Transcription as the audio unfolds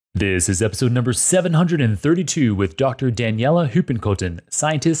This is episode number 732 with Dr. Daniela Huppenkothen,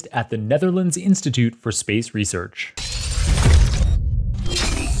 scientist at the Netherlands Institute for Space Research.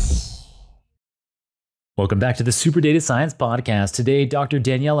 Welcome back to the Super Data Science Podcast. Today, Dr.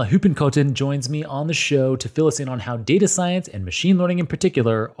 Daniela Huppenkothen joins me on the show to fill us in on how data science and machine learning in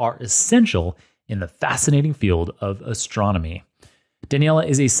particular are essential in the fascinating field of astronomy. Daniela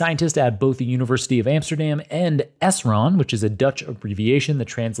is a scientist at both the University of Amsterdam and ESRAN, which is a Dutch abbreviation that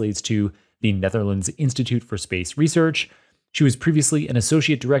translates to the Netherlands Institute for Space Research. She was previously an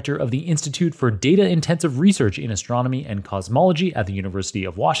associate director of the Institute for Data-Intensive Research in Astronomy and Cosmology at the University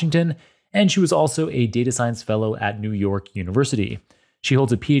of Washington, and she was also a data science fellow at New York University. She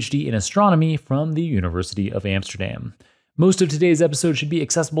holds a PhD in astronomy from the University of Amsterdam. Most of today's episode should be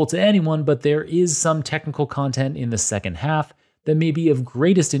accessible to anyone, but there is some technical content in the second half that may be of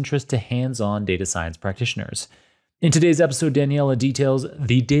greatest interest to hands-on data science practitioners. In today's episode, Daniela details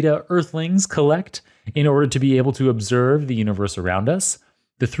the data Earthlings collect in order to be able to observe the universe around us,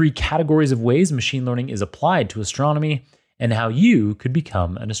 the three categories of ways machine learning is applied to astronomy, and how you could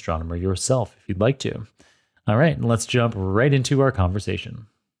become an astronomer yourself if you'd like to. All right, let's jump right into our conversation.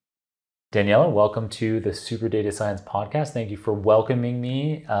 Daniela, welcome to the Super Data Science Podcast. Thank you for welcoming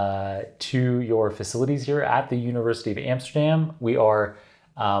me to your facilities here at the University of Amsterdam. We are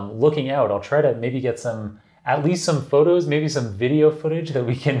looking out. I'll try to maybe get at least some photos, maybe some video footage that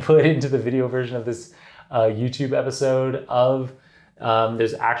we can put into the video version of this YouTube episode of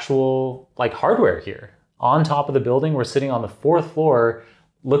there's actual hardware here on top of the building. We're sitting on the fourth floor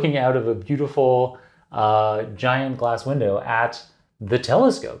looking out of a beautiful giant glass window at the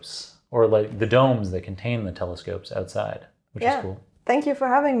telescopes, or the domes that contain the telescopes outside, which is cool. Thank you for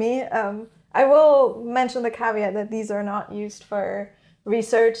having me. I will mention the caveat that these are not used for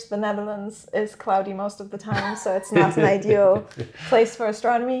research. The Netherlands is cloudy most of the time, so it's not an ideal place for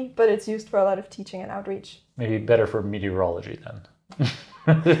astronomy, but it's used for a lot of teaching and outreach. Maybe better for meteorology then.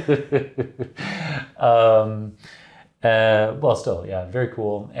 Well, still, yeah, very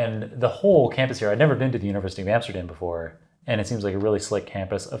cool. And the whole campus here, I'd never been to the University of Amsterdam before, and it seems like a really slick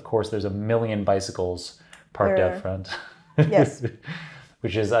campus. Of course, there's a million bicycles parked out front. Yes.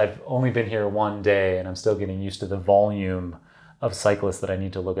 Which is, I've only been here one day, and I'm still getting used to the volume of cyclists that I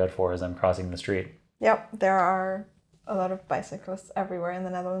need to look out for as I'm crossing the street. Yep, there are a lot of bicyclists everywhere in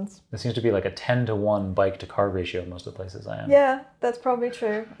the Netherlands. There seems to be like a 10-to-1 bike-to-car ratio in most of the places I am. Yeah, that's probably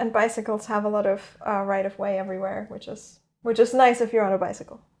true. And bicycles have a lot of right-of-way everywhere, which is nice if you're on a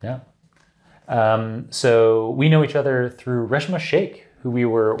bicycle. Yeah. So we know each other through Reshma Sheikh, who we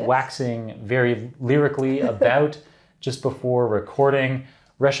were waxing very lyrically about just before recording.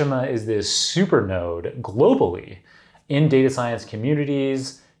 Reshma is this super node globally in data science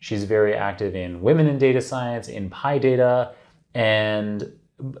communities. She's very active in Women in Data Science, in PyData, and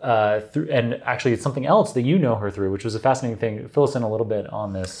actually it's something else that you know her through, which was a fascinating thing. Fill us in a little bit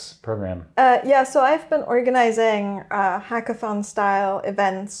on this program. So I've been organizing hackathon-style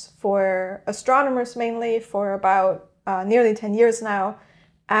events for astronomers mainly for about nearly 10 years now.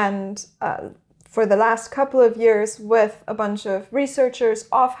 And for the last couple of years with a bunch of researchers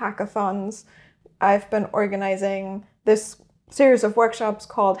of hackathons, I've been organizing this series of workshops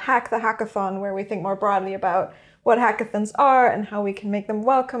called Hack the Hackathon, where we think more broadly about what hackathons are and how we can make them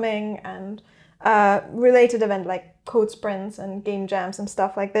welcoming, and related events like code sprints and game jams and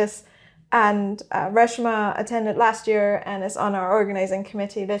stuff like this. And Reshma attended last year and is on our organizing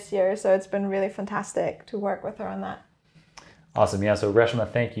committee this year, so it's been really fantastic to work with her on that. Awesome. Yeah, so Reshma,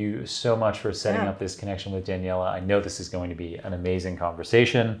 thank you so much for setting up this connection with Daniela. I know this is going to be an amazing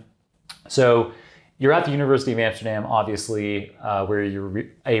conversation. So you're at the University of Amsterdam, obviously, where you're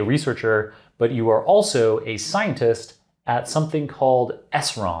a researcher, but you are also a scientist at something called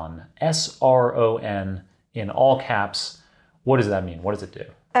ESRAN, S-R-O-N, in all caps. What does that mean? What does it do?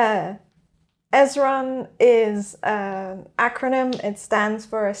 ESRAN is an acronym. It stands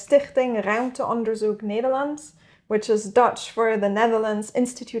for Stichting Ruimteonderzoek Nederland, which is Dutch for the Netherlands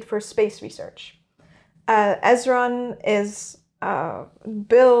Institute for Space Research. ESRAN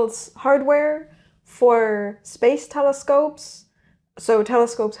builds hardware for space telescopes, so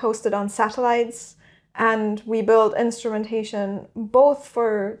telescopes hosted on satellites, and we build instrumentation both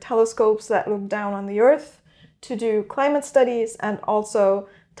for telescopes that look down on the Earth to do climate studies, and also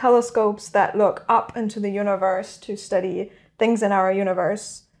telescopes that look up into the universe to study things in our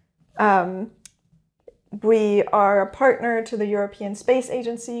universe. We are a partner to the European Space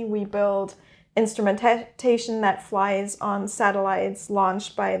Agency. We build instrumentation that flies on satellites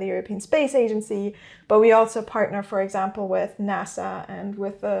launched by the European Space Agency, but we also partner, for example, with NASA and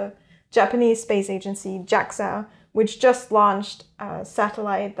with the Japanese Space Agency, JAXA, which just launched a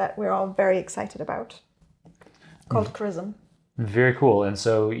satellite that we're all very excited about, called CRISM. Very cool. And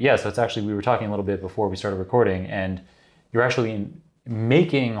so, so it's actually, we were talking a little bit before we started recording, and you're actually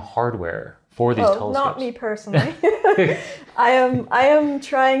making hardware for these telescopes. Not me personally. I am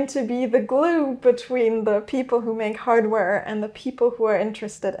trying to be the glue between the people who make hardware and the people who are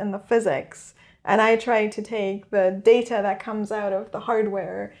interested in the physics. And I try to take the data that comes out of the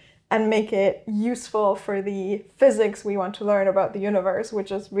hardware and make it useful for the physics we want to learn about the universe,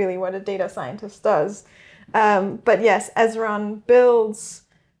 which is really what a data scientist does. But yes, Ezron builds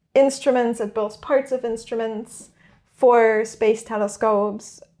instruments, it builds parts of instruments for space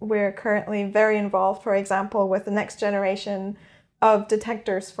telescopes. We're currently very involved, for example, with the next generation of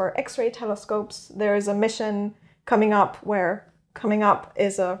detectors for X-ray telescopes. There is a mission coming up where coming up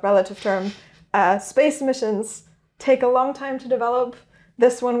is a relative term. Space missions take a long time to develop.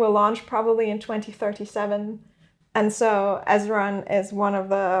 This one will launch probably in 2037. And so Ezron is one of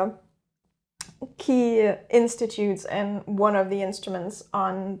the key institutes and one of the instruments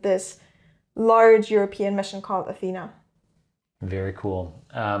on this large European mission called Athena. Very cool.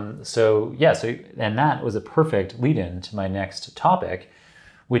 And that was a perfect lead-in to my next topic,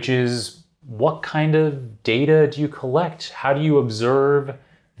 which is what kind of data do you collect? How do you observe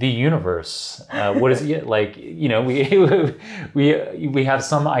the universe? What is it like? You know, we have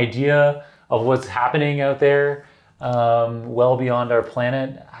some idea of what's happening out there, well beyond our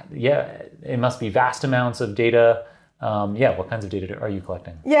planet. Yeah, it must be vast amounts of data. What kinds of data are you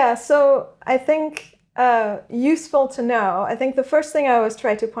collecting? Yeah, so I think useful to know. I think the first thing I always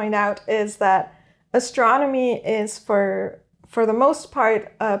try to point out is that astronomy is for the most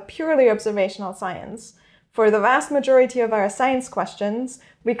part a purely observational science. For the vast majority of our science questions,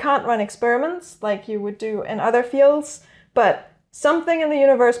 we can't run experiments like you would do in other fields, but something in the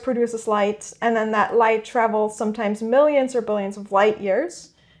universe produces light, and then that light travels sometimes millions or billions of light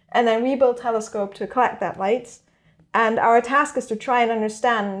years, and then we build a telescope to collect that light. And our task is to try and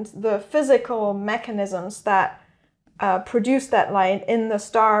understand the physical mechanisms that produce that light in the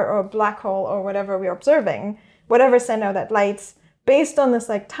star or black hole or whatever we're observing, whatever send out that light, based on this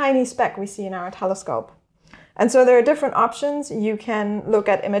like tiny speck we see in our telescope. And so there are different options. You can look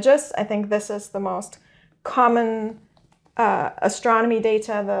at images. I think this is the most common astronomy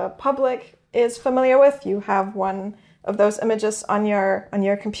data the public is familiar with. You have one of those images on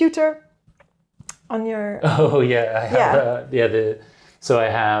your computer. On your So I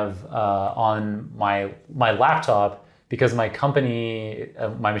have on my laptop, because my company,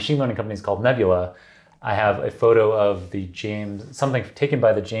 my machine learning company is called Nebula. I have a photo of something taken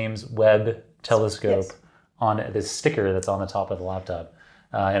by the James Webb Telescope on this sticker that's on the top of the laptop.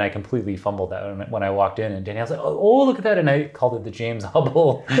 And I completely fumbled that when I walked in, and Danielle's like, "Oh, look at that!" And I called it the James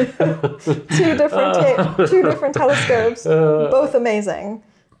Hubble. two different telescopes, both amazing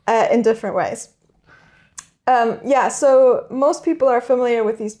in different ways. So most people are familiar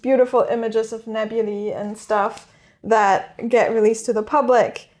with these beautiful images of nebulae and stuff that get released to the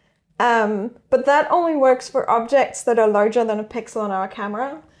public. But that only works for objects that are larger than a pixel on our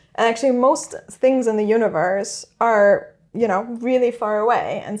camera. And actually most things in the universe are, really far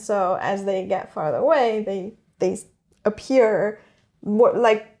away. And so as they get farther away, they appear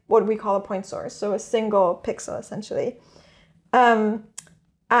like what we call a point source. So a single pixel essentially.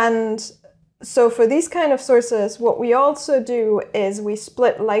 And so for these kind of sources, what we also do is we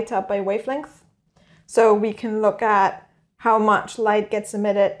split light up by wavelength. So we can look at how much light gets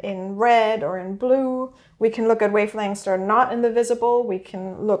emitted in red or in blue. We can look at wavelengths that are not in the visible. We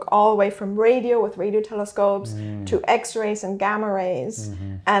can look all the way from radio with radio telescopes to X-rays and gamma rays.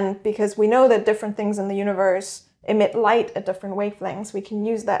 Mm-hmm. And because we know that different things in the universe emit light at different wavelengths, we can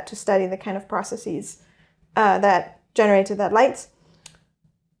use that to study the kind of processes that generated that light.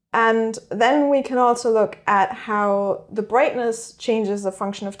 And then we can also look at how the brightness changes a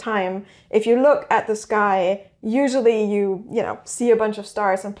function of time. If you look at the sky, usually you see a bunch of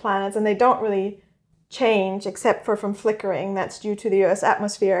stars and planets, and they don't really change except for from flickering. That's due to the Earth's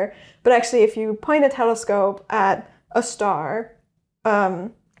atmosphere. But actually, if you point a telescope at a star,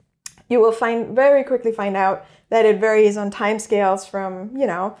 you will very quickly find out that it varies on timescales from,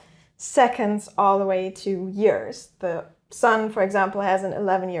 seconds all the way to years. The Sun, for example, has an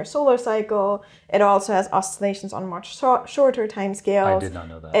 11-year solar cycle. It also has oscillations on much shorter timescales. I did not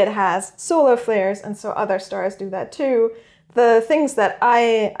know that. It has solar flares, and so other stars do that too. The things that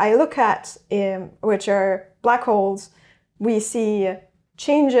I look at, which are black holes, we see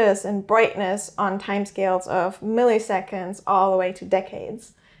changes in brightness on timescales of milliseconds all the way to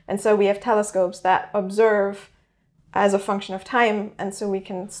decades. And so we have telescopes that observe as a function of time, and so we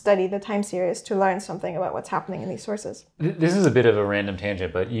can study the time series to learn something about what's happening in these sources. This is a bit of a random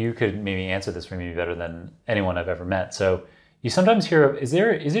tangent, but you could maybe answer this for me better than anyone I've ever met. So you sometimes hear of, is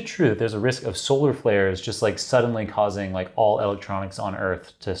it true that there's a risk of solar flares just like suddenly causing like all electronics on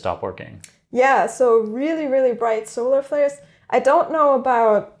Earth to stop working? Yeah, so really, really bright solar flares. I don't know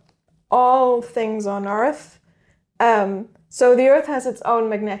about all things on Earth. So the Earth has its own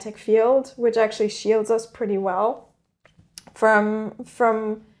magnetic field, which actually shields us pretty well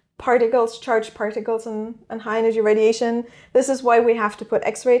from particles, charged particles and high energy radiation. This is why we have to put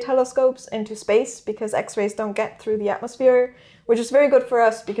X-ray telescopes into space, because X-rays don't get through the atmosphere, which is very good for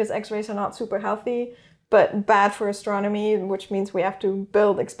us because X-rays are not super healthy, but bad for astronomy, which means we have to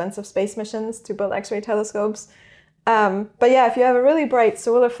build expensive space missions to build X-ray telescopes. But yeah, if you have a really bright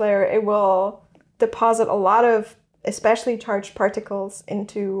solar flare, it will deposit a lot of especially charged particles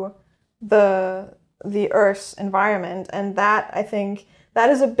into the Earth's environment. And that, I think, that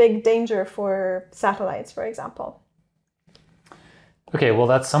is a big danger for satellites, for example. Okay, well,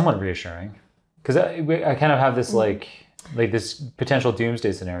 that's somewhat reassuring. Because I kind of have this like this potential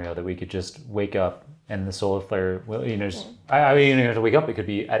doomsday scenario that we could just wake up and the solar flare, well, you know, I mean, you don't have to wake up, it could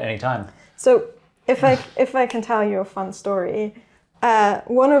be at any time. So if I can tell you a fun story,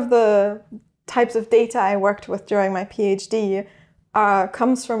 one of the types of data I worked with during my PhD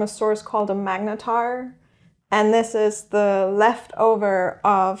comes from a source called a magnetar. And this is the leftover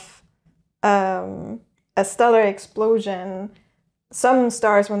of a stellar explosion. Some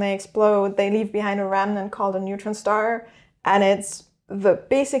stars, when they explode, they leave behind a remnant called a neutron star. And it's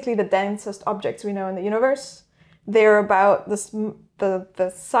basically the densest objects we know in the universe. They're about the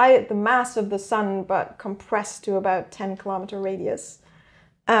mass of the sun, but compressed to about 10-kilometer radius.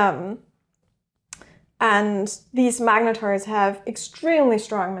 And these magnetars have extremely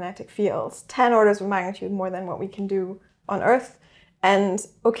strong magnetic fields, 10 orders of magnitude more than what we can do on Earth. And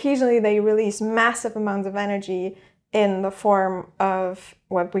occasionally they release massive amounts of energy in the form of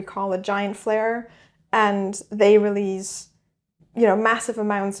what we call a giant flare. And they release, you know, massive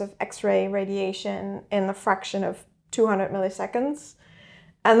amounts of X-ray radiation in a fraction of 200 milliseconds.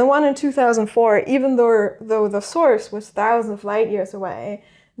 And the one in 2004, even though the source was thousands of light years away,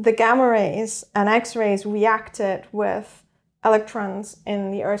 the gamma rays and X-rays reacted with electrons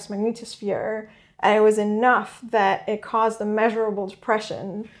in the Earth's magnetosphere, and it was enough that it caused a measurable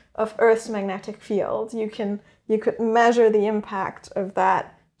depression of Earth's magnetic field. You could measure the impact of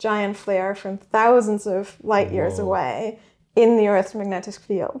that giant flare from thousands of light years away in the Earth's magnetic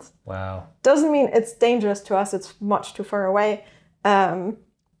field. Wow. Doesn't mean it's dangerous to us, it's much too far away.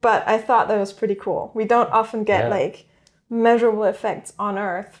 But I thought that was pretty cool. We don't often get like measurable effects on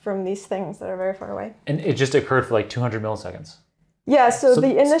Earth from these things that are very far away. And it just occurred for like 200 milliseconds. Yeah, so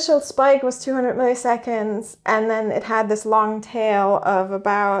the initial spike was 200 milliseconds, and then it had this long tail of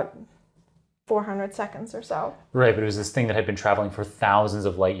about 400 seconds or so. Right, but it was this thing that had been traveling for thousands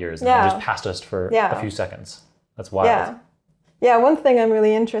of light years and then just passed us for a few seconds. That's wild. Yeah, one thing I'm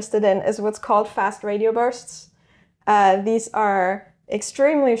really interested in is what's called fast radio bursts. These are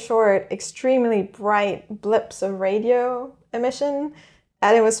extremely short, extremely bright blips of radio emission.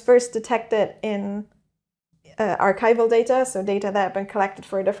 And it was first detected in archival data, so data that had been collected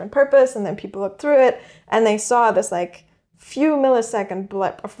for a different purpose, and then people looked through it, and they saw this like few millisecond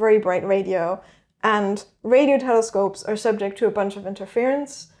blip of very bright radio. And radio telescopes are subject to a bunch of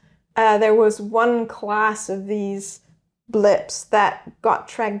interference. There was one class of these blips that got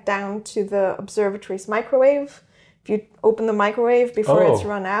tracked down to the observatory's microwave. If you open the microwave before it's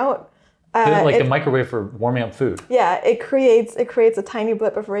run out, like the microwave for warming up food. Yeah, it creates a tiny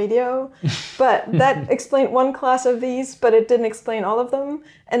blip of radio, but that explained one class of these, but it didn't explain all of them.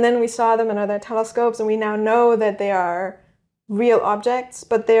 And then we saw them in other telescopes, and we now know that they are real objects,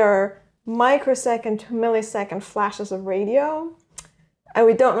 but they are microsecond to millisecond flashes of radio, and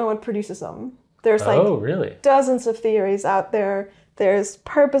we don't know what produces them. There's like dozens of theories out there. There's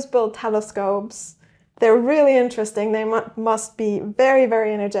purpose-built telescopes. They're really interesting. They must be very,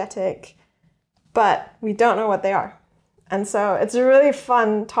 very energetic, but we don't know what they are. And so it's a really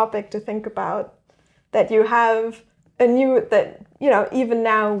fun topic to think about, that you have even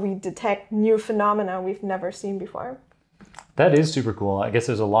now we detect new phenomena we've never seen before. That is super cool. I guess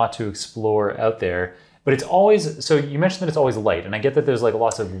there's a lot to explore out there, but it's always, so you mentioned that it's always light, and I get that there's like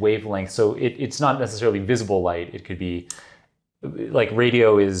lots of wavelengths, so it's not necessarily visible light. It could be, like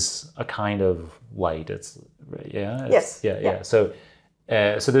radio is a kind of light. Yes. So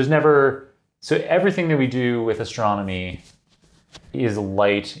there's never, so everything that we do with astronomy is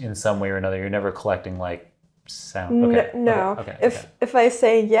light in some way or another. You're never collecting like sound. Okay. No. If I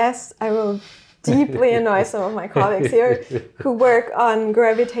say yes, I will deeply annoy some of my colleagues here who work on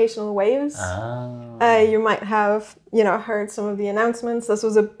gravitational waves. You might have, heard some of the announcements. This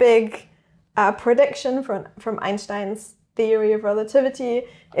was a big prediction from Einstein's theory of relativity.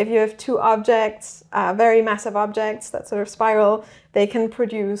 If you have two objects, very massive objects that sort of spiral, they can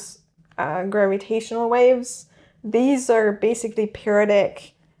produce gravitational waves. These are basically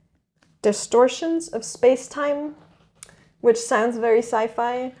periodic distortions of space-time, which sounds very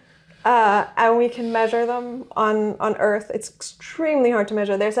sci-fi. And we can measure them on Earth. It's extremely hard to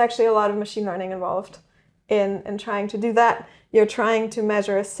measure. There's actually a lot of machine learning involved in trying to do that. You're trying to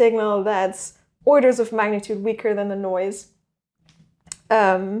measure a signal that's orders of magnitude weaker than the noise.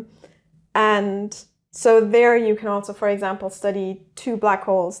 And so there you can also, for example, study two black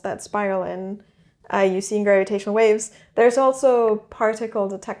holes that spiral in. You see gravitational waves. There's also particle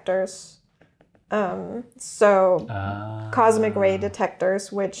detectors. Cosmic ray detectors,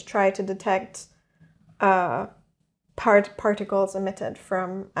 which try to detect particles emitted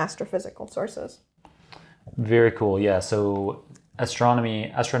from astrophysical sources. Very cool. Yeah. So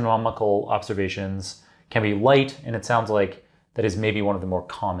astronomical observations can be light, and it sounds like that is maybe one of the more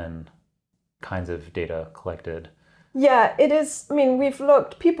common kinds of data collected. Yeah, it is. I mean,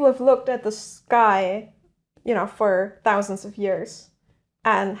 people have looked at the sky, for thousands of years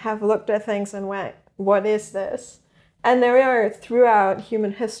and have looked at things and went, what is this? And there are, throughout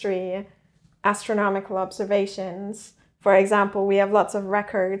human history, astronomical observations. For example, we have lots of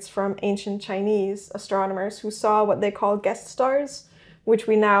records from ancient Chinese astronomers who saw what they call guest stars, which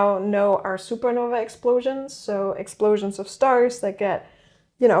we now know are supernova explosions. So explosions of stars that get,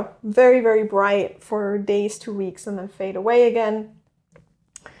 very, very bright for days to weeks and then fade away again.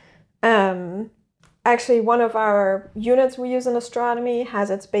 Actually, one of our units we use in astronomy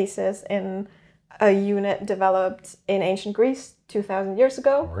has its basis in a unit developed in ancient Greece 2,000 years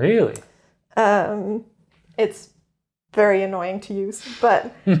ago. Really? It's very annoying to use,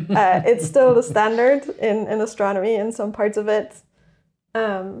 but it's still the standard in astronomy in some parts of it.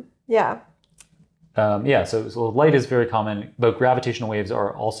 So light is very common, but gravitational waves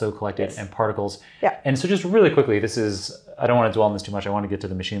are also collected and particles. Yeah. And so just really quickly, I don't want to dwell on this too much. I want to get to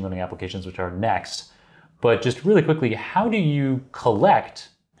the machine learning applications, which are next. But just really quickly, how do you collect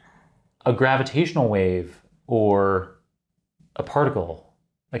a gravitational wave or a particle?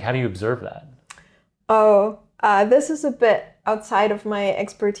 Like, how do you observe that? This is a bit outside of my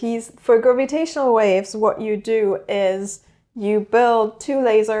expertise. For gravitational waves, what you do is you build two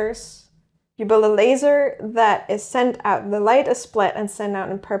lasers. You build a laser that is sent out, the light is split and sent out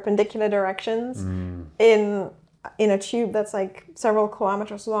in perpendicular directions in a tube that's like several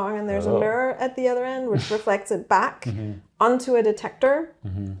kilometers long, and there's a mirror at the other end which reflects it back onto a detector.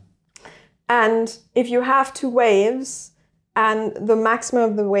 And if you have two waves and the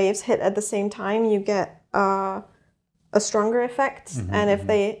maximum of the waves hit at the same time, you get a stronger effect. And if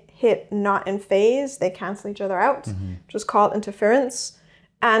they hit not in phase, they cancel each other out, which is called interference.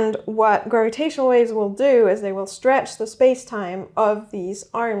 And what gravitational waves will do is they will stretch the space-time of these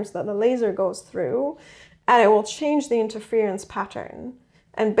arms that the laser goes through, and it will change the interference pattern.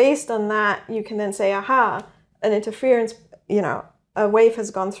 And based on that, you can then say, aha, an interference, a wave has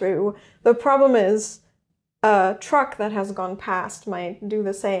gone through. The problem is a truck that has gone past might do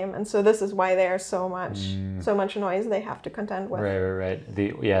the same. And so this is why there's so much noise they have to contend with. Right.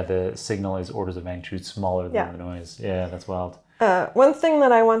 The signal is orders of magnitude smaller than the noise. Yeah, that's wild. One thing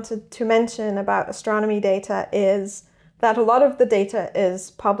that I wanted to mention about astronomy data is that a lot of the data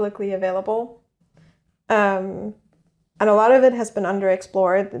is publicly available. And a lot of it has been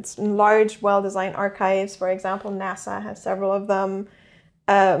underexplored. It's in large, well-designed archives. For example, NASA has several of them.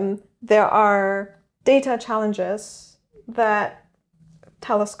 There are data challenges that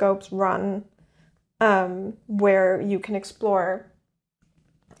telescopes run where you can explore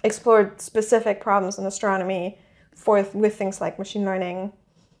specific problems in astronomy with things like machine learning.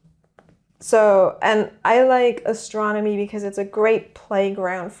 So, and I like astronomy because it's a great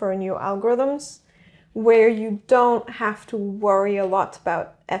playground for new algorithms where you don't have to worry a lot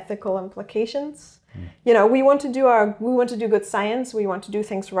about ethical implications. We want to do good science, we want to do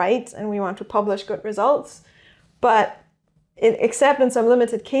things right, and we want to publish good results. But except in some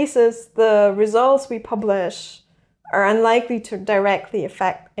limited cases, the results we publish are unlikely to directly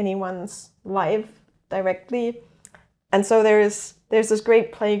affect anyone's life directly. And so there's this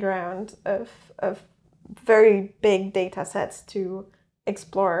great playground of very big data sets to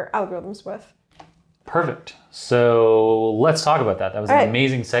explore algorithms with. Perfect. So let's talk about that. That was an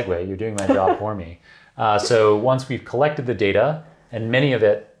amazing segue. You're doing my job for me. So once we've collected the data, and many of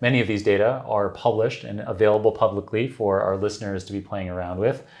these data are published and available publicly for our listeners to be playing around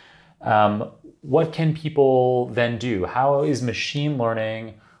with, what can people then do? How is machine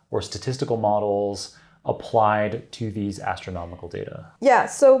learning or statistical models applied to these astronomical data? Yeah,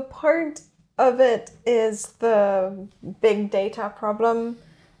 so part of it is the big data problem.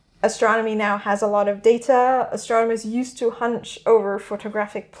 Astronomy now has a lot of data. Astronomers used to hunch over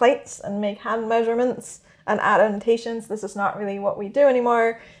photographic plates and make hand measurements and add annotations. This is not really what we do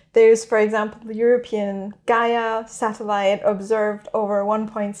anymore. There's, for example, the European Gaia satellite observed over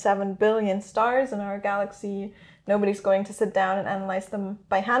 1.7 billion stars in our galaxy. Nobody's going to sit down and analyze them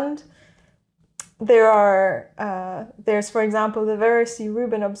by hand. There's, for example, the Vera C.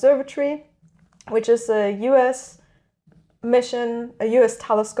 Rubin Observatory, which is a US mission, a US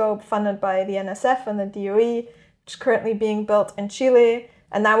telescope funded by the NSF and the DOE, which is currently being built in Chile,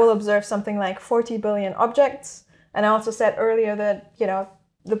 and that will observe something like 40 billion objects. And I also said earlier that,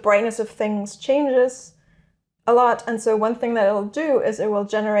 the brightness of things changes a lot. And so one thing that it'll do is it will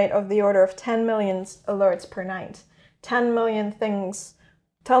generate of the order of 10 million alerts per night. 10 million things,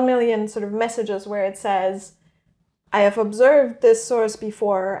 10 million sort of messages where it says, I have observed this source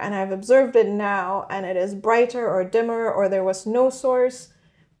before and I've observed it now and it is brighter or dimmer, or there was no source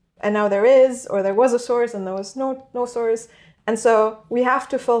and now there is, or there was a source and there was no source. And so we have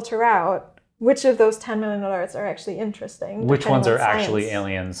to filter out which of those 10 million alerts are actually interesting. Which ones are actually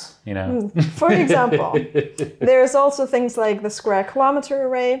aliens, For example, there's also things like the Square Kilometre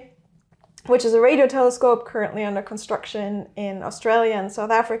Array, which is a radio telescope currently under construction in Australia and South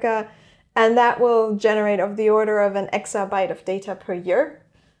Africa. And that will generate of the order of an exabyte of data per year.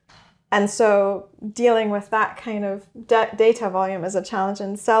 And so dealing with that kind of data volume is a challenge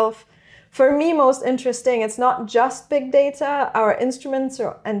in itself. For me, most interesting, it's not just big data. Our instruments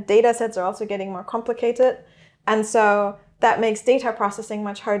and data sets are also getting more complicated. And so that makes data processing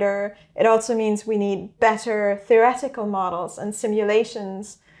much harder. It also means we need better theoretical models and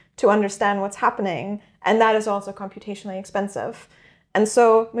simulations to understand what's happening. And that is also computationally expensive. And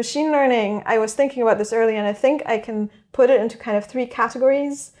so machine learning, I was thinking about this earlier, and I think I can put it into kind of three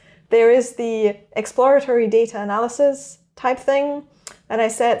categories. There is the exploratory data analysis type thing. And I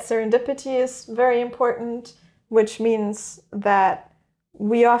said serendipity is very important, which means that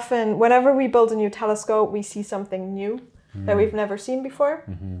we often, whenever we build a new telescope, we see something new that we've never seen before.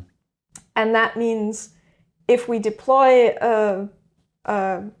 Mm-hmm. And that means if we deploy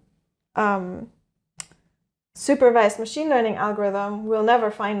a supervised machine learning algorithm, we'll never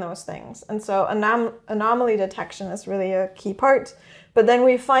find those things. And so anomaly detection is really a key part. But then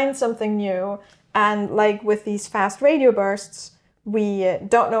we find something new, and like with these fast radio bursts, we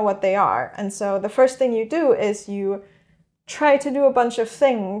don't know what they are. And so the first thing you do is you try to do a bunch of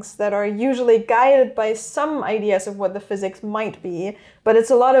things that are usually guided by some ideas of what the physics might be, but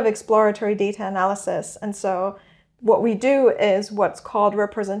it's a lot of exploratory data analysis. And so what we do is what's called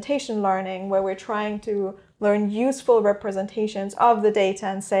representation learning, where we're trying to learn useful representations of the data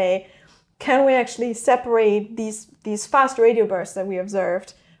and say, can we actually separate these fast radio bursts that we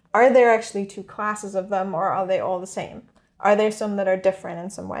observed? Are there actually two classes of them, or are they all the same? Are there some that are different in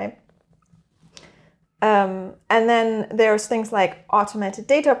some way? And then there's things like automated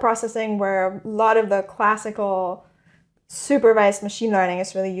data processing, where a lot of the classical supervised machine learning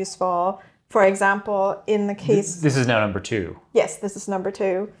is really useful. For example, in the case... This is now number 2. Yes, this is number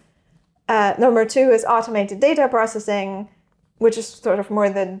 2. Number 2 is automated data processing, which is sort of more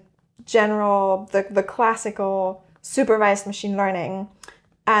the general, the classical supervised machine learning.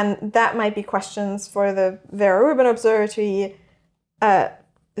 And that might be questions for the Vera Rubin Observatory.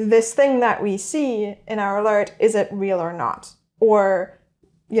 This thing that we see in our alert, is it real or not? Or,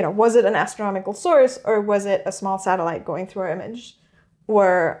 was it an astronomical source, or was it a small satellite going through our image,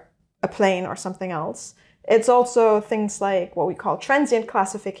 or a plane or something else? It's also things like what we call transient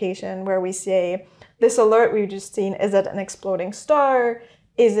classification, where we say, this alert we've just seen, is it an exploding star?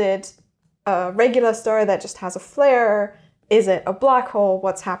 Is it a regular star that just has a flare? Is it a black hole?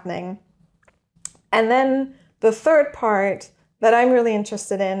 What's happening? And then the third part that I'm really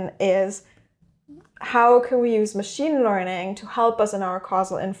interested in is, how can we use machine learning to help us in our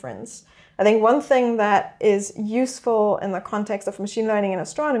causal inference? I think one thing that is useful in the context of machine learning and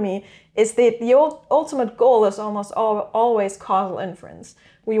astronomy is that the ultimate goal is almost always causal inference.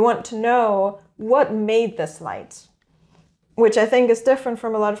 We want to know what made this light, which I think is different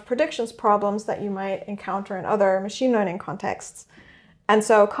from a lot of predictions problems that you might encounter in other machine learning contexts. And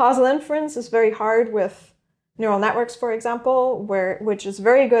so causal inference is very hard with neural networks, for example, which is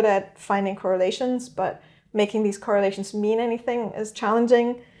very good at finding correlations, but making these correlations mean anything is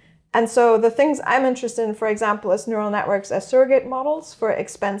challenging. And so the things I'm interested in, for example, is neural networks as surrogate models for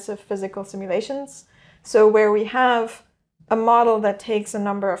expensive physical simulations. So where we have a model that takes a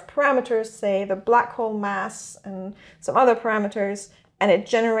number of parameters, say the black hole mass and some other parameters, and it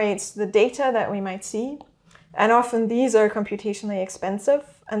generates the data that we might see. And often these are computationally expensive.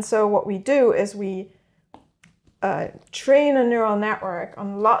 And so what we do is we train a neural network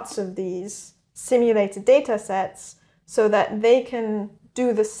on lots of these simulated data sets so that they can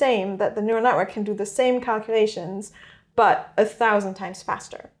do the same, that the neural network can do the same calculations, but 1,000 times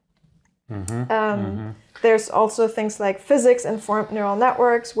faster. There's also things like physics-informed neural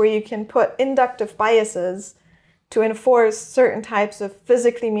networks where you can put inductive biases to enforce certain types of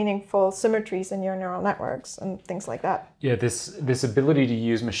physically meaningful symmetries in your neural networks and things like that. Yeah, this ability to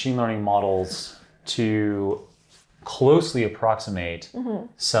use machine learning models to closely approximate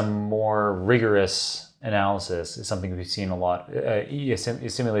some more rigorous analysis is something we've seen a lot.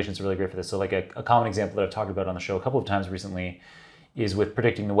 Simulations are really great for this. So like a common example that I've talked about on the show a couple of times recently is with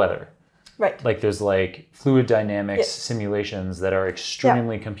predicting the weather. Right. Like there's like fluid dynamics simulations that are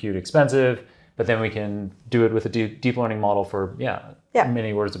extremely compute expensive, but then we can do it with a deep learning model for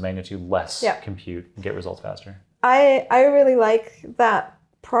many orders of magnitude less compute and get results faster. I really like that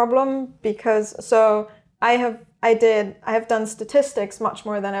problem because I have done statistics much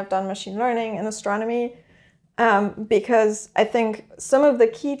more than I've done machine learning in astronomy, because I think some of the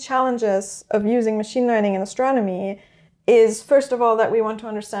key challenges of using machine learning in astronomy is, first of all, that we want to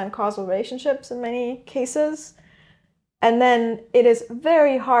understand causal relationships in many cases. And then it is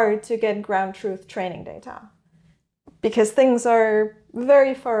very hard to get ground truth training data because things are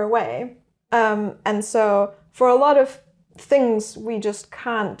very far away. And so for a lot of things, we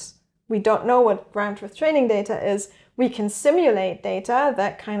don't know what ground truth training data is. We can simulate data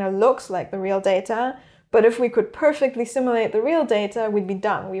that kind of looks like the real data. But if we could perfectly simulate the real data, we'd be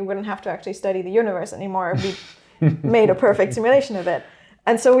done. We wouldn't have to actually study the universe anymore. We'd made a perfect simulation of it.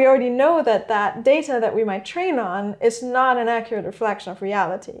 And so we already know that that data that we might train on is not an accurate reflection of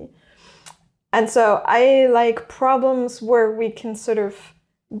reality. And so I like problems where we can sort of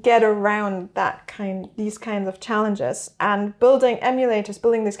get around these kinds of challenges. And building emulators,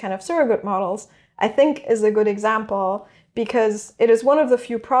 building these kind of surrogate models, I think is a good example because it is one of the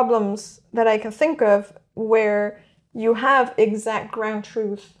few problems that I can think of where you have exact ground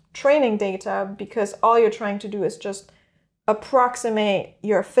truth training data because all you're trying to do is just approximate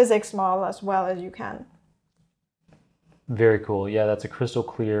your physics model as well as you can. Very cool. Yeah, that's a crystal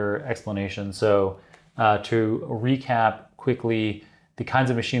clear explanation. So to recap quickly, the kinds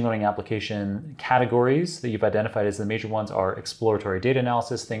of machine learning application categories that you've identified as the major ones are exploratory data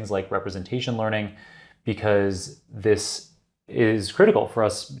analysis, things like representation learning, because this is critical for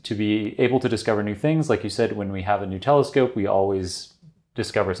us to be able to discover new things. Like you said, when we have a new telescope, we always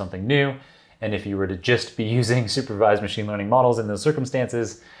discover something new. And if you were to just be using supervised machine learning models in those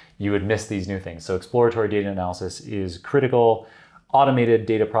circumstances, you would miss these new things. So exploratory data analysis is critical. Automated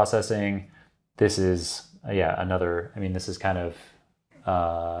data processing, this is, this is kind of,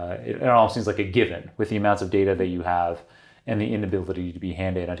 it almost seems like a given with the amounts of data that you have and the inability to be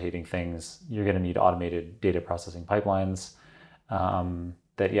hand annotating things. You're going to need automated data processing pipelines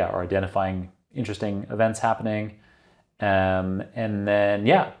that are identifying interesting events happening. And then,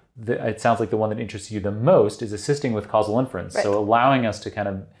 it sounds like the one that interests you the most is assisting with causal inference. Right. So allowing us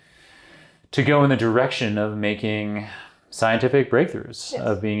to go in the direction of making scientific breakthroughs,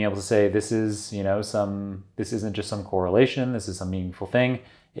 of being able to say, this isn't just some correlation, this is some meaningful thing.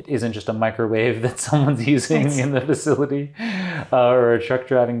 It isn't just a microwave that someone's using in the facility or a truck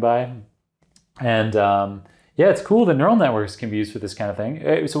driving by. And it's cool that neural networks can be used for this kind of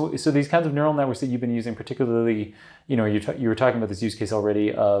thing. So these kinds of neural networks that you've been using, particularly, you were talking about this use case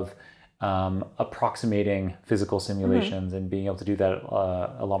already of approximating physical simulations and being able to do that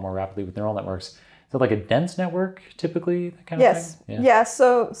a lot more rapidly with neural networks. Is that like a dense network, typically, that kind of thing? Yeah.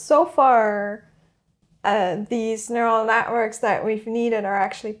 So far, these neural networks that we've needed are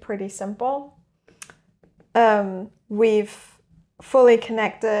actually pretty simple. We've fully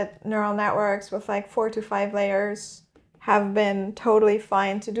connected neural networks with like 4 to 5 layers have been totally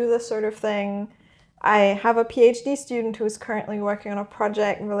fine to do this sort of thing. I have a PhD student who is currently working on a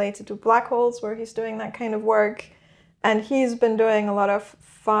project related to black holes where he's doing that kind of work. And he's been doing a lot of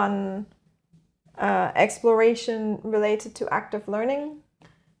fun exploration related to active learning,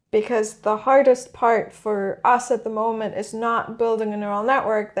 because the hardest part for us at the moment is not building a neural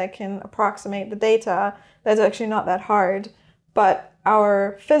network that can approximate the data. That's actually not that hard. But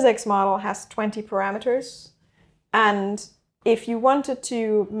our physics model has 20 parameters. And if you wanted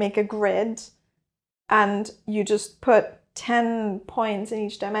to make a grid and you just put 10 points in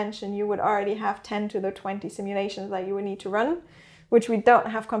each dimension, you would already have 10 to the 20 simulations that you would need to run, which we don't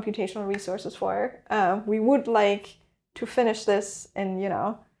have computational resources for. We would like to finish this in,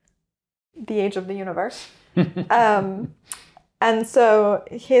 the age of the universe. And so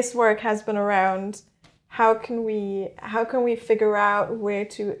his work has been around how can we figure out where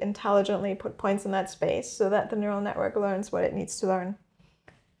to intelligently put points in that space so that the neural network learns what it needs to learn.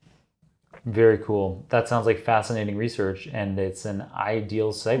 Very cool. That sounds like fascinating research, and it's an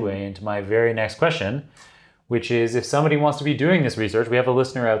ideal segue into my very next question, which is, if somebody wants to be doing this research, we have a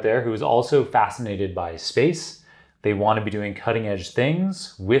listener out there who is also fascinated by space. They want to be doing cutting edge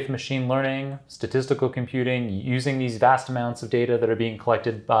things with machine learning, statistical computing, using these vast amounts of data that are being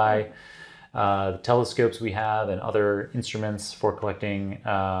collected by the telescopes we have and other instruments for collecting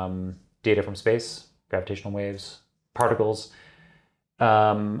data from space, gravitational waves, particles.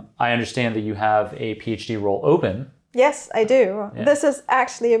 I understand that you have a PhD role open. Yes, I do. Yeah. This is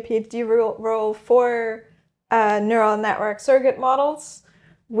actually a PhD role for neural network surrogate models.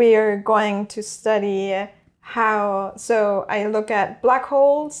 We are going to study so I look at black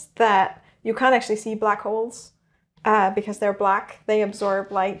holes that you can't actually see black holes because they're black. They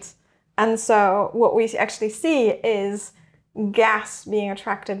absorb light. And so what we actually see is gas being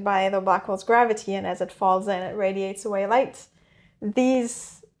attracted by the black hole's gravity, and as it falls in, it radiates away light.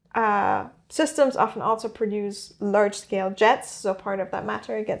 These systems often also produce large-scale jets, so part of that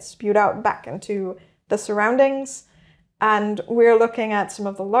matter gets spewed out back into the surroundings. And we're looking at some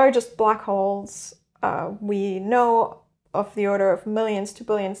of the largest black holes we know, of the order of millions to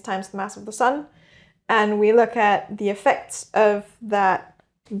billions times the mass of the sun. And we look at the effects of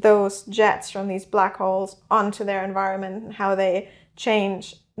those jets from these black holes onto their environment and how they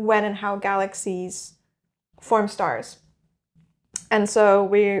change when and how galaxies form stars. And so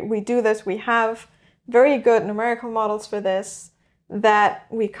we do this. We have very good numerical models for this that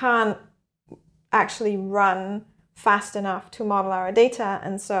we can't actually run fast enough to model our data.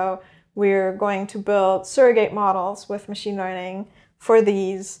 And so we're going to build surrogate models with machine learning for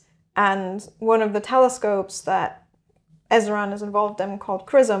these. And one of the telescopes that Ezran is involved in, called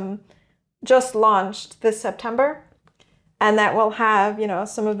CRISM, just launched this September. And that will have,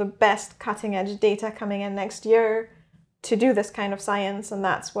 some of the best cutting edge data coming in next year to do this kind of science. And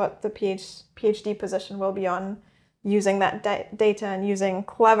that's what the PhD position will be on, using that data and using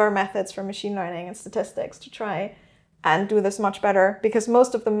clever methods for machine learning and statistics to try and do this much better. Because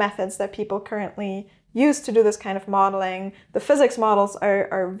most of the methods that people currently use to do this kind of modeling, the physics models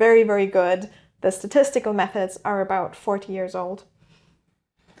are very, very good. The statistical methods are about 40 years old.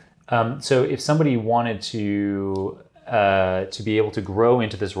 So if somebody wanted to be able to grow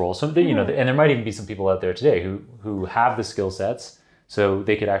into this role, and there might even be some people out there today who have the skill sets, so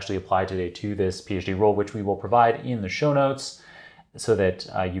they could actually apply today to this PhD role, which we will provide in the show notes so that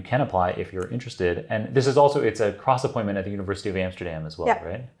you can apply if you're interested. And this is also, it's a cross appointment at the University of Amsterdam as well,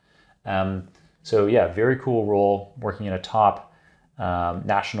 right? So yeah, very cool role, working in a top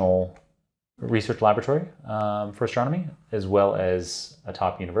national research laboratory for astronomy, as well as a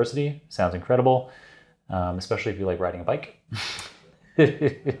top university. Sounds incredible, especially if you like riding a bike.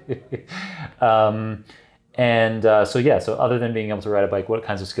 So other than being able to ride a bike, what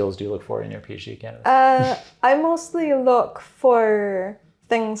kinds of skills do you look for in your PhD candidate? I mostly look for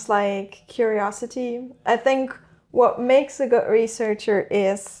things like curiosity. I think what makes a good researcher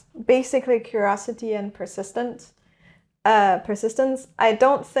is basically curiosity and persistence. I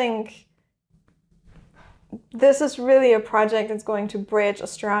don't think this is really a project that's going to bridge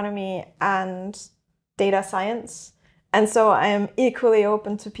astronomy and data science. And so I am equally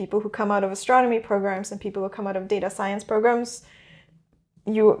open to people who come out of astronomy programs and people who come out of data science programs.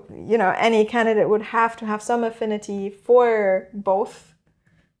 Any candidate would have to have some affinity for both,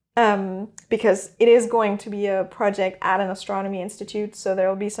 because it is going to be a project at an astronomy institute, so there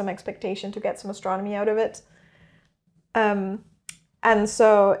will be some expectation to get some astronomy out of it. And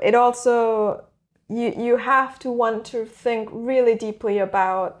so it also, you have to want to think really deeply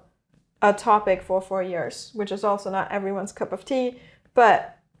about a topic for 4 years, which is also not everyone's cup of tea.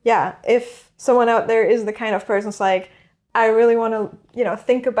 But yeah, if someone out there is the kind of person who's like, I really want to,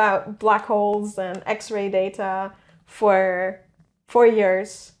 think about black holes and X-ray data for 4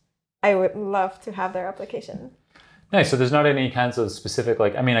 years, I would love to have their application. Nice. So there's not any kinds of specific,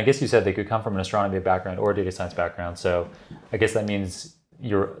 I guess you said they could come from an astronomy background or a data science background. So I guess that means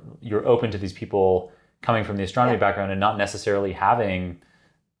you're open to these people coming from the astronomy background and not necessarily having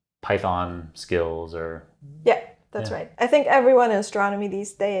Python skills or... Yeah, that's right. I think everyone in astronomy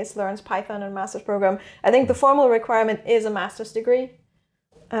these days learns Python in a master's program. I think the formal requirement is a master's degree.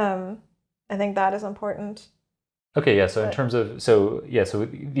 I think that is important. Okay, yeah. So in terms of, so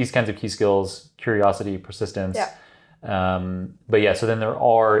these kinds of key skills, curiosity, persistence, But yeah, so then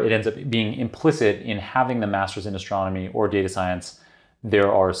it ends up being implicit in having the master's in astronomy or data science.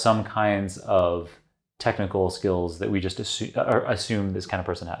 There are some kinds of technical skills that we just assume this kind of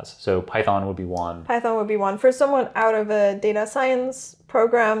person has. So Python would be one. Python would be one. For someone out of a data science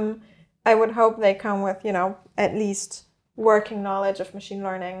program, I would hope they come with, at least working knowledge of machine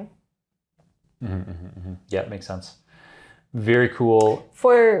learning. Yeah, makes sense. Very cool.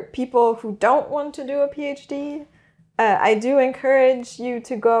 For people who don't want to do a PhD, I do encourage you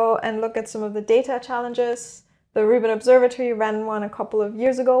to go and look at some of the data challenges. The Rubin Observatory ran one a couple of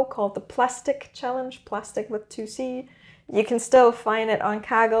years ago called the Plastic Challenge, plastic with 2C. You can still find it on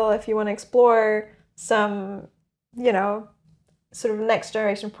Kaggle if you want to explore some, sort of next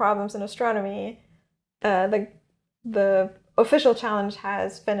generation problems in astronomy. The official challenge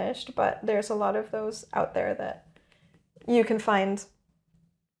has finished, but there's a lot of those out there that you can find.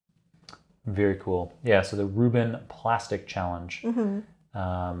 Very cool. Yeah, so the Rubin Plastic Challenge.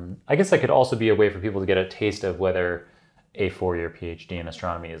 I guess that could also be a way for people to get a taste of whether a 4-year PhD in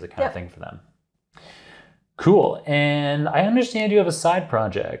astronomy is the kind of thing for them. Cool. And I understand you have a side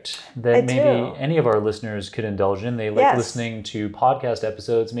project that maybe any of our listeners could indulge in. They like listening to podcast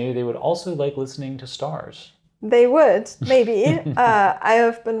episodes. Maybe they would also like listening to stars. They would, maybe. I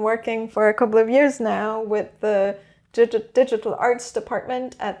have been working for a couple of years now with the digital arts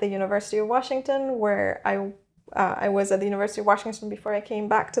department at the University of Washington, where I was at the University of Washington before I came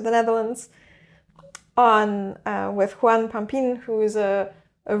back to the Netherlands, with Juan Pampin, who is a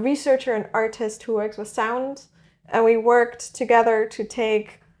researcher and artist who works with sound. And we worked together to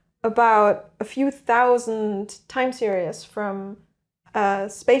take about a few thousand time series from a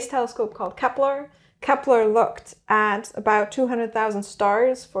space telescope called Kepler. Kepler looked at about 200,000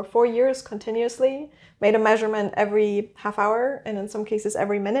 stars for 4 years continuously, made a measurement every half hour, and in some cases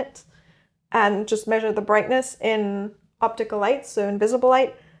every minute, and just measured the brightness in optical light, so invisible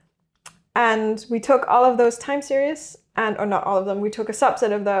light. And we took all of those time series, or not all of them, we took a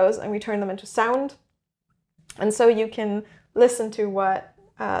subset of those and we turned them into sound. And so you can listen to what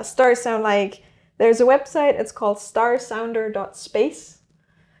stars sound like. There's a website, it's called starsounder.space.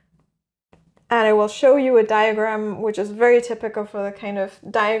 And I will show you a diagram, which is very typical for the kind of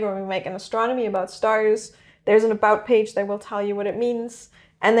diagram we make in astronomy about stars. There's an about page that will tell you what it means.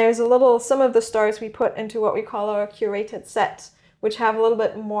 And there's some of the stars we put into what we call our curated set, which have a little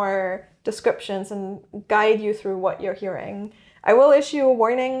bit more descriptions and guide you through what you're hearing. I will issue a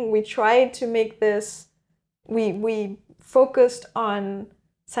warning. We tried to make this, we focused on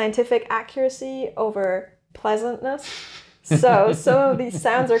scientific accuracy over pleasantness. So some of these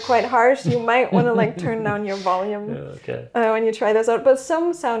sounds are quite harsh. You might want to turn down your volume when you try those out. But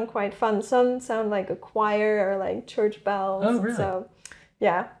some sound quite fun. Some sound like a choir or church bells. Oh, really? So,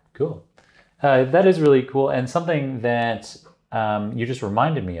 yeah. Cool. That is really cool. And something that you just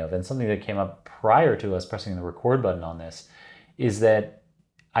reminded me of, and something that came up prior to us pressing the record button on this, is that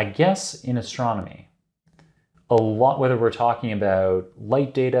I guess in astronomy, a lot, whether we're talking about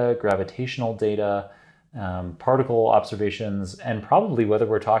light data, gravitational data, particle observations, and probably whether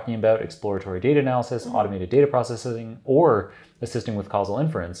we're talking about exploratory data analysis, automated data processing, or assisting with causal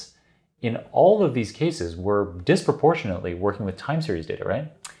inference, in all of these cases, we're disproportionately working with time series data,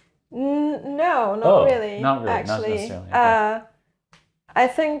 right? No, not really. Not really, actually. Not necessarily. Okay.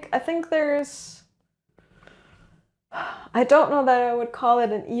 I think there's, I don't know that I would call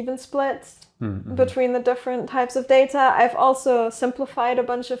it an even split between the different types of data. I've also simplified a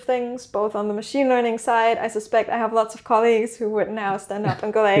bunch of things, both on the machine learning side. I suspect I have lots of colleagues who would now stand up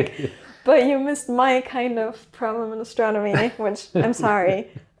and go but you missed my kind of problem in astronomy, which I'm sorry.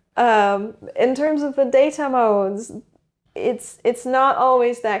 In terms of the data modes, it's not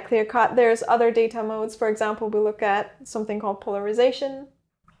always that clear cut. There's other data modes. For example, we look at something called polarization,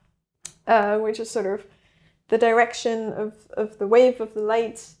 which is sort of the direction of the wave of the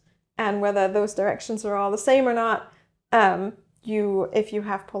light, and whether those directions are all the same or not. If you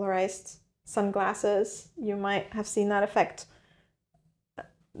have polarized sunglasses, you might have seen that effect.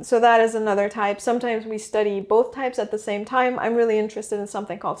 So that is another type. Sometimes we study both types at the same time. I'm really interested in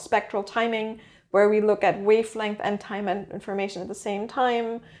something called spectral timing, where we look at wavelength and time and information at the same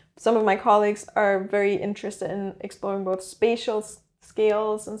time. Some of my colleagues are very interested in exploring both spatial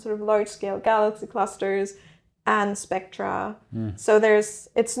scales and sort of large-scale galaxy clusters and spectra. So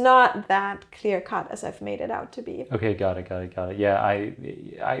it's not that clear-cut as I've made it out to be. Okay, got it. Yeah,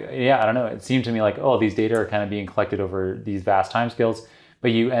 I don't know. It seemed to me like, these data are kind of being collected over these vast timescales,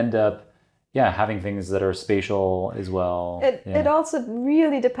 but you end up having things that are spatial as well. It also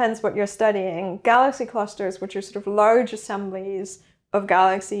really depends what you're studying. Galaxy clusters, which are sort of large assemblies of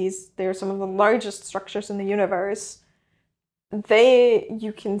galaxies, they're some of the largest structures in the universe.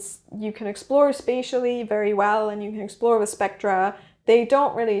 you can explore spatially very well, and you can explore with spectra. They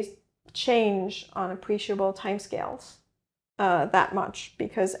don't really change on appreciable timescales that much,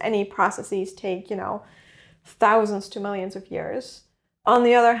 because any processes take, thousands to millions of years. On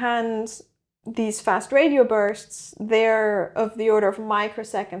the other hand, these fast radio bursts, they're of the order of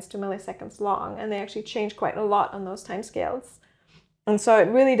microseconds to milliseconds long, and they actually change quite a lot on those timescales. And so it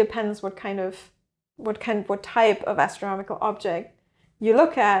really depends what type of astronomical object you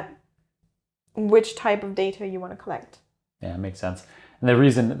look at, which type of data you want to collect. Yeah, it makes sense. And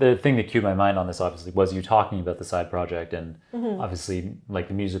the thing that cued my mind on this, obviously, was you talking about the side project, and obviously, like,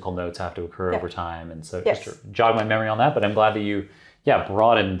 the musical notes have to occur over time. And so just to jog my memory on that, but I'm glad that you,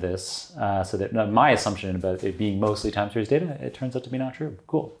 broadened this so that my assumption about it being mostly time series data, it turns out to be not true.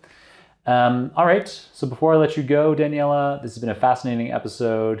 Cool. All right. So before I let you go, Daniela, this has been a fascinating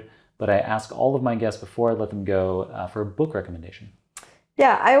episode, but I ask all of my guests before I let them go for a book recommendation.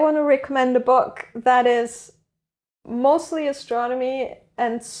 Yeah, I want to recommend a book that is mostly astronomy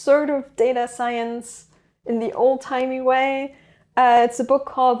and sort of data science in the old-timey way. It's a book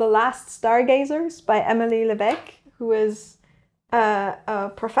called The Last Stargazers by Emily Levesque, who is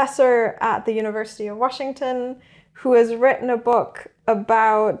a professor at the University of Washington, who has written a book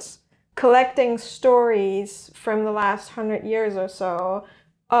about collecting stories from the last 100 years or so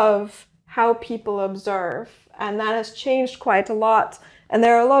of how people observe. And that has changed quite a lot. And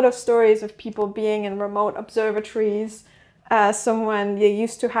there are a lot of stories of people being in remote observatories. They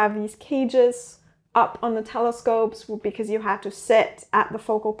used to have these cages up on the telescopes because you had to sit at the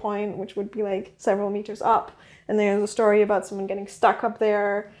focal point, which would be like several meters up. And there's a story about someone getting stuck up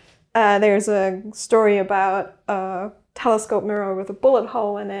there. There's a story about a telescope mirror with a bullet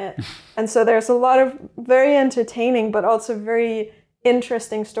hole in it. And so there's a lot of very entertaining, but also very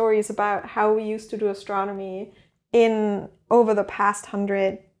interesting stories about how we used to do astronomy over the past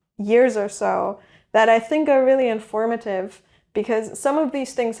 100 years or so that I think are really informative, because some of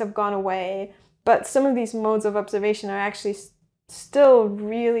these things have gone away, but some of these modes of observation are actually still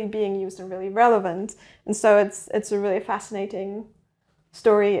really being used and really relevant. And so it's a really fascinating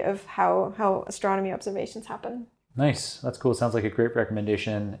story of how astronomy observations happen. Nice. That's cool. Sounds like a great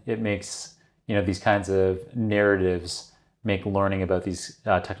recommendation. It makes, these kinds of narratives make learning about these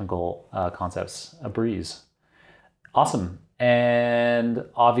technical concepts a breeze. Awesome. And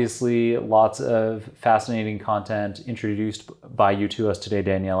obviously lots of fascinating content introduced by you to us today,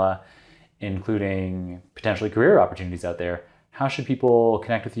 Daniela, including potentially career opportunities out there. How should people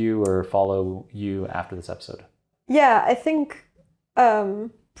connect with you or follow you after this episode? Yeah, I think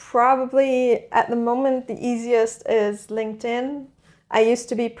probably at the moment the easiest is LinkedIn. I used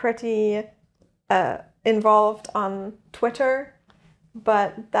to be pretty involved on Twitter,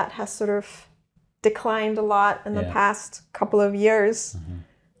 but that has sort of declined a lot in the past couple of years.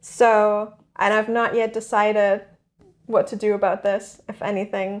 So, and I've not yet decided what to do about this, if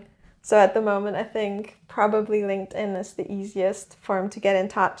anything. So at the moment, I think probably LinkedIn is the easiest form to get in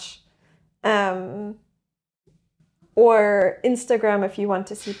touch. Or Instagram if you want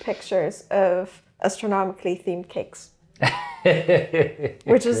to see pictures of astronomically themed cakes.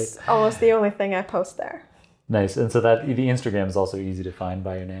 Which is almost the only thing I post there. Nice. And so that the Instagram is also easy to find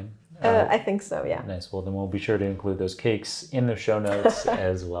by your name? I think so, yeah. Nice. Well, then we'll be sure to include those cakes in the show notes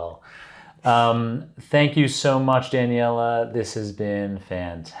as well. Thank you so much, Daniela. This has been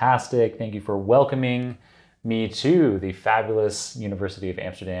fantastic. Thank you for welcoming me to the fabulous University of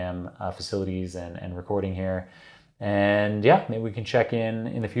Amsterdam facilities and recording here. And yeah, maybe we can check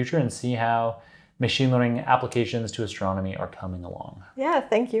in the future and see how machine learning applications to astronomy are coming along. Yeah,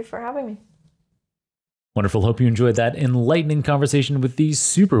 thank you for having me. Wonderful. Hope you enjoyed that enlightening conversation with the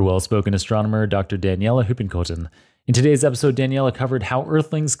super well-spoken astronomer, Dr. Daniela Huppenkothen. In today's episode, Daniela covered how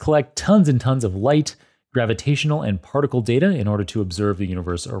Earthlings collect tons and tons of light, gravitational, and particle data in order to observe the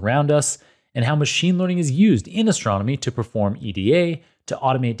universe around us, and how machine learning is used in astronomy to perform EDA, to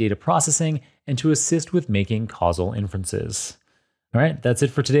automate data processing, and to assist with making causal inferences. All right, that's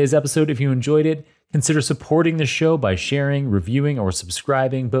it for today's episode. If you enjoyed it, consider supporting the show by sharing, reviewing, or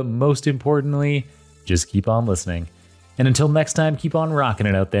subscribing, but most importantly, just keep on listening. And until next time, keep on rocking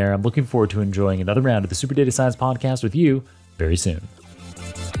it out there. I'm looking forward to enjoying another round of the Super Data Science Podcast with you very soon.